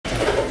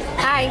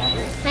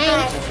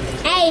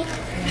Hey.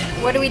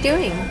 What are we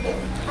doing?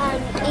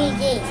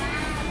 Eating.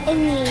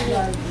 Eating.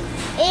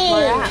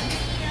 Where at?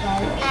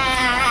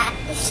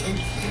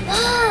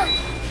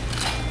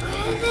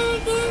 Where is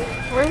it again?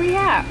 Where are we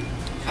at?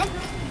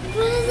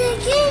 What is it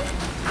again?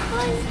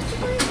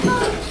 What is it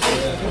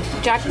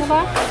called? Jack in the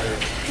Box?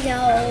 No.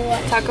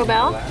 Taco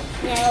Bell?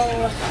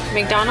 No.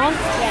 McDonald's?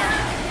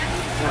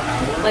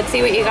 Yeah. Let's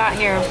see what you got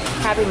here.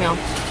 Happy Meal.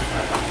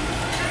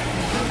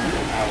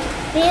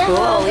 Me and Cool,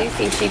 Hall-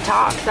 Lucy, she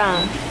talks,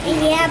 huh?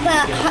 Yeah,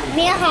 but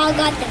me and Hall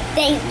got the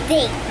same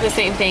thing. The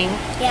same thing.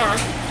 Yeah.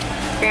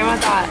 Grandma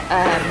got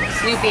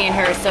Snoopy in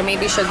hers, so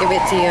maybe she'll give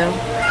it to you.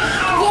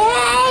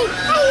 Yay!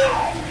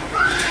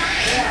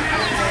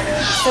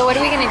 So what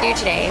are we gonna do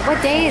today?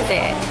 What day is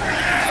it?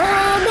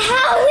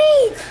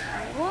 Halloween!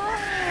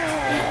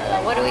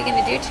 Whoa. What are we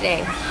gonna do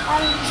today?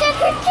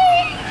 Trick or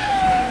treat!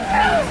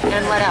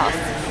 And what else?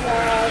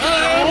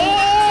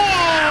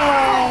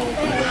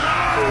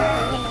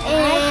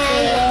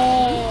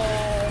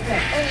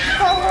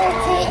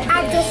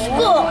 At the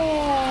school.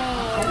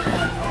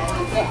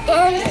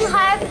 And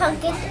carve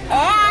pumpkins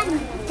and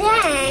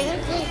then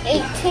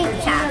eat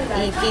pizza.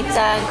 Eat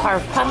pizza and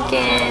carve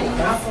pumpkins.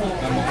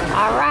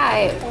 All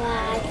right.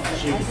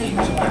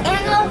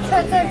 And go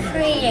trick or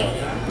treating.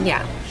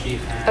 Yeah.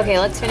 Okay,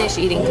 let's finish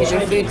eating because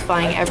your food's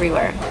flying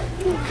everywhere.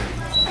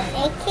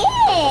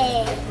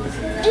 Okay.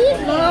 Eat,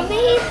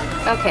 Mommy.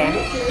 Okay.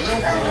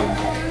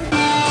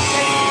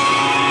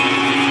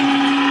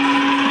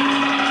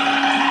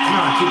 Come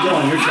on, keep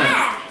going. Your turn.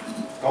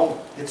 Go.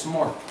 Get some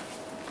more.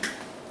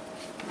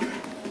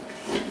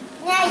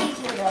 Now you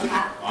can go,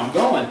 Pop. I'm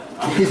going.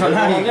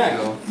 Now you gotta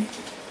go.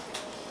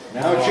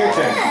 Now it's your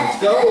turn. Let's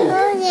go.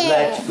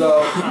 Let's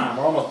go. Come on,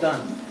 we're almost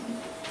done.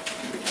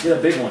 Get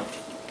a big one.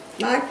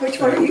 Mike, which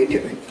one are you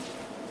doing?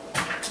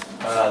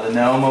 The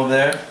gnome over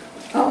there.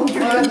 Oh,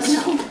 you're doing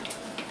no.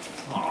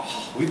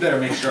 Oh, we better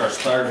make sure our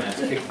Spider-Man's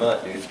kick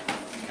butt, dude.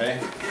 Okay?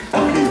 He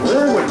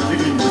heard what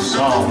digging the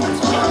sound.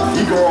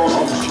 He go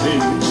on the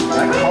chains.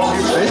 That call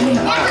you saying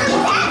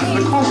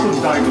the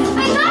constant diamonds with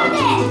the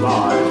constant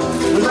lies.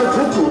 With a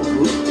cuckoo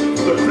group,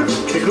 the crypt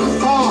kickers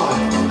fly.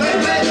 They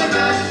played the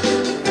mash.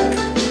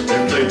 They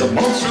played the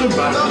monster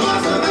mash. The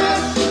monster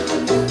mash.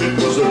 It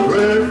was a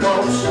great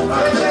mouse. They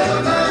played the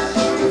mash.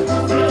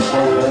 It's so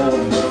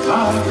on the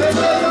fire. They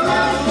played the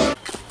mash.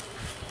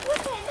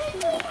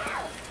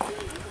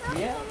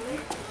 Yeah.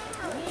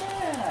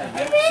 You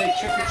have to say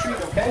trick or treat,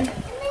 okay?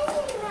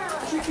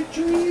 Trick or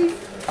treat.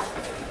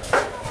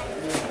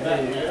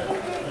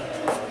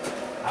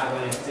 I'm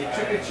going to say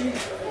trick or treat.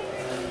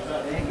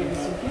 And give you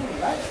some candy,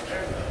 right?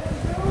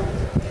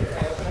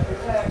 Okay, open up your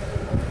bag.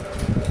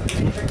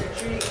 Say trick or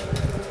treat.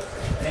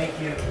 Thank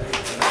you.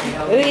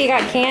 Ooh, you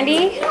got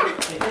candy?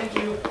 Say thank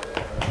you.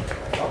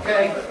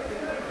 Okay.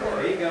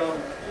 There you go.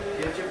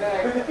 Get your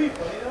bag.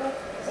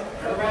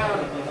 Turn around.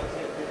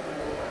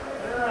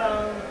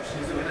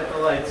 She's looking at the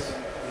lights.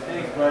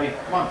 Thanks, buddy.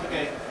 Come on.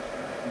 Okay.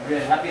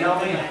 Good. Happy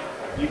Halloween.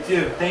 You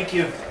too. Thank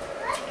you.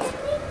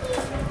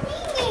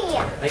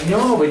 I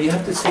know, but you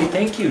have to say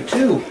thank you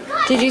too.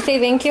 Did you say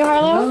thank you,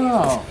 Harlow?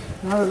 No,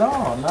 not at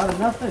all. Not at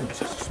nothing.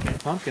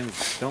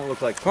 Pumpkins don't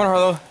look like. Come on,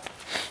 Harlow.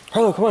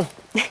 Harlow, come on.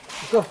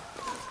 Let's go.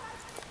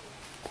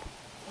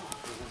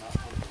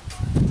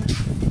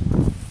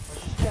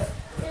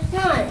 There's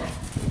none.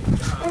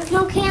 There's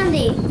no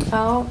candy.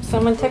 Oh,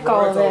 someone took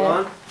all of it.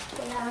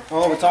 Yeah.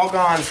 Oh, it's all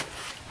gone.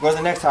 Go to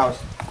the next house.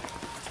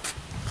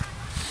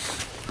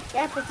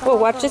 Yep, it's Oh, all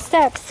watch gone. the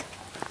steps.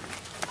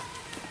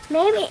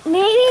 Maybe,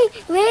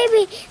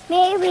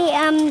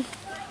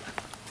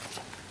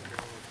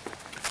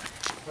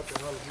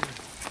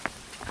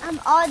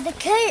 all the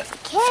kids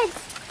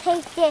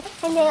take it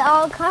and they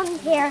all come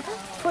here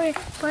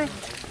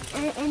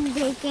and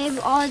they gave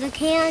all the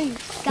candy.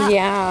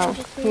 Yeah,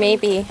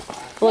 maybe.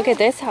 Look at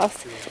this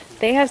house.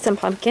 They have some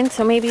pumpkins,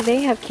 so maybe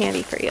they have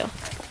candy for you.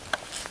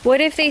 What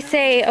if they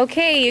say,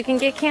 okay, you can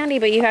get candy,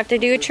 but you have to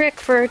do a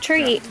trick for a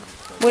treat?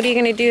 What are you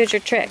gonna do as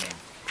your trick?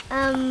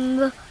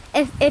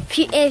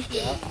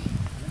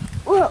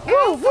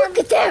 Whoa, look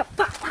at that!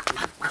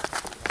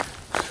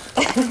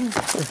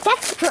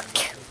 That's a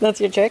trick. That's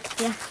your trick?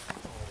 Yeah.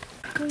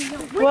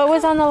 What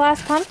was on the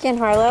last pumpkin,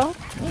 Harlow?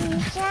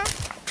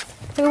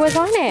 Who was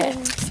on it?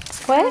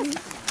 What?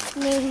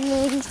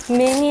 Minions?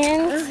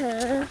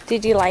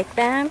 Did you like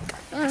them?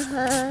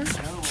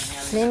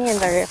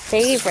 Minions are your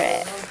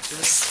favorite.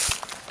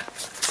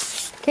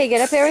 Okay,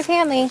 get up there with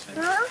Hanley.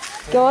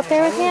 Go up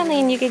there with Hanley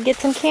and you could get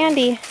some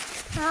candy.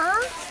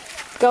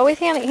 Go with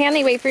Hanley.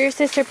 Hanley, wait for your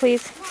sister,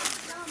 please.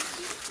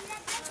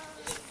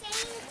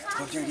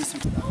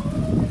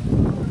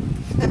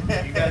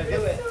 You gotta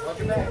do it. Watch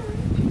your back.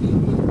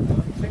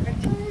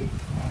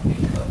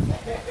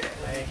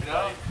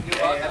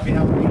 Happy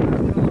Halloween.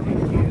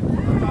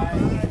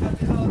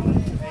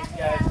 Thanks,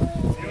 guys.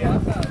 See ya.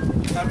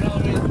 Happy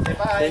Halloween. Say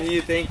bye. Thank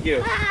you, thank you.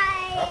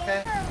 Okay.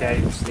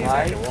 Daddy will stay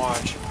back and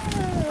watch.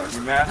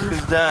 Your mask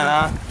is done,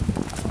 huh?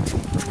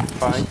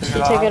 Fine. She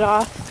took it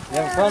off. You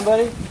having fun,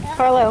 buddy?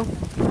 Harlow,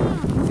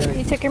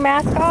 you took your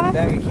mask off?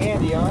 Bag of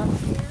candy, huh?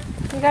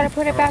 You gotta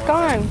put it back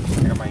on.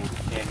 Here, my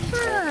candy.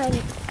 Come.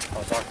 I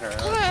was talking to her.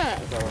 Come.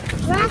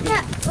 Rock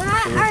up. She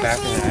was back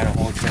and I had a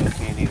whole tray of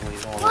candy.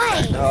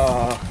 Why?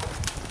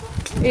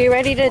 Are you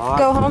ready to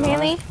go home,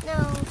 Haley?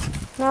 No.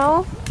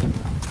 No?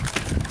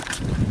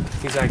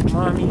 He's like,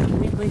 Mommy, can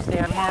we please stay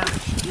on March?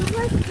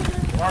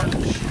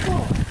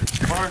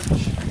 March.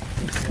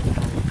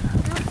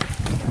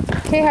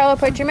 Okay, Harlow,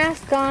 put your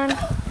mask on.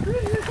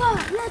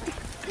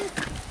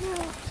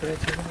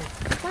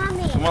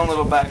 Mommy. Come on,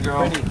 little bat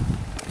girl.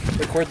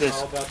 Record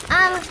this.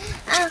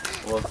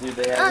 We'll see if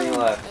they have any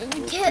left.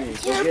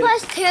 2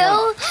 plus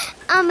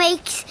 2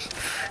 makes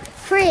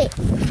 3.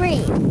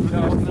 3. 2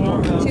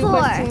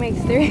 plus 2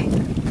 makes 3.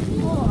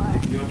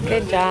 4.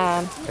 Good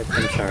job.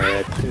 I'm sorry,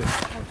 Ed.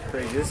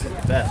 Crazy. This is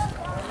the best.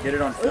 Get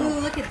it on film. Ooh,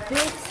 look at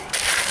this.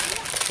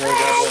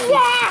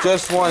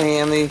 Just one,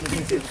 Hanley. 2.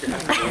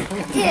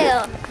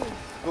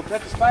 Go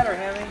pet the spider,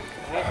 Hanley.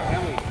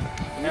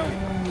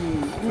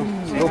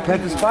 Go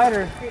pet the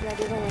spider.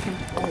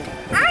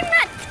 I'm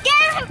not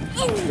scared of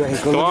anything.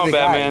 Come on,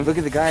 Batman. Look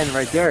at the guy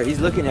right there. He's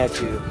looking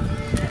at you.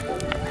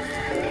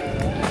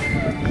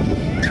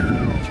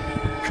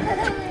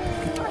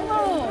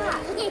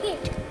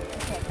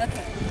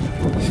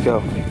 Let's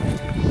go.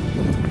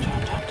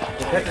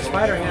 Pet the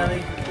spider,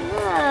 Hanley.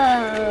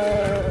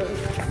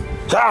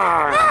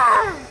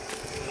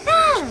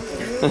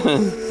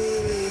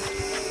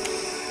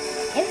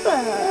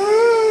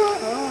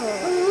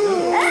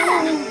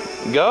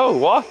 Go,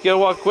 walk. You gotta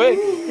walk quick.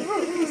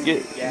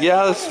 Get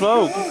out of the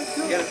smoke.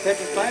 You gotta pet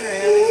the spider,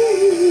 Hanley.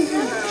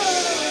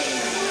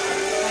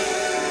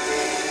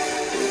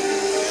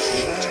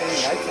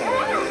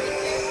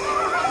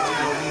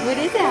 What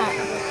is that?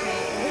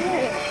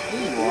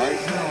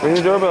 Ring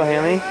the doorbell,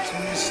 Hanley.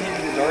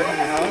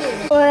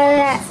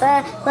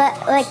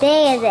 What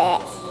day is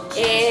it?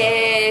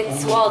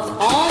 It's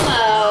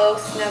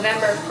almost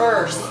November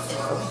 1st.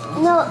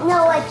 No,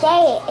 what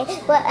day?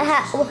 What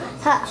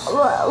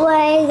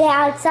is it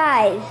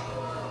outside?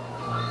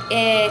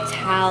 It's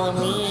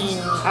Halloween,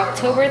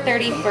 October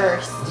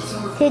 31st.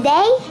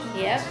 Today?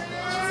 Yep.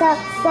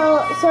 So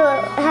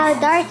how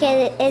dark is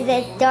it? Is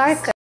it dark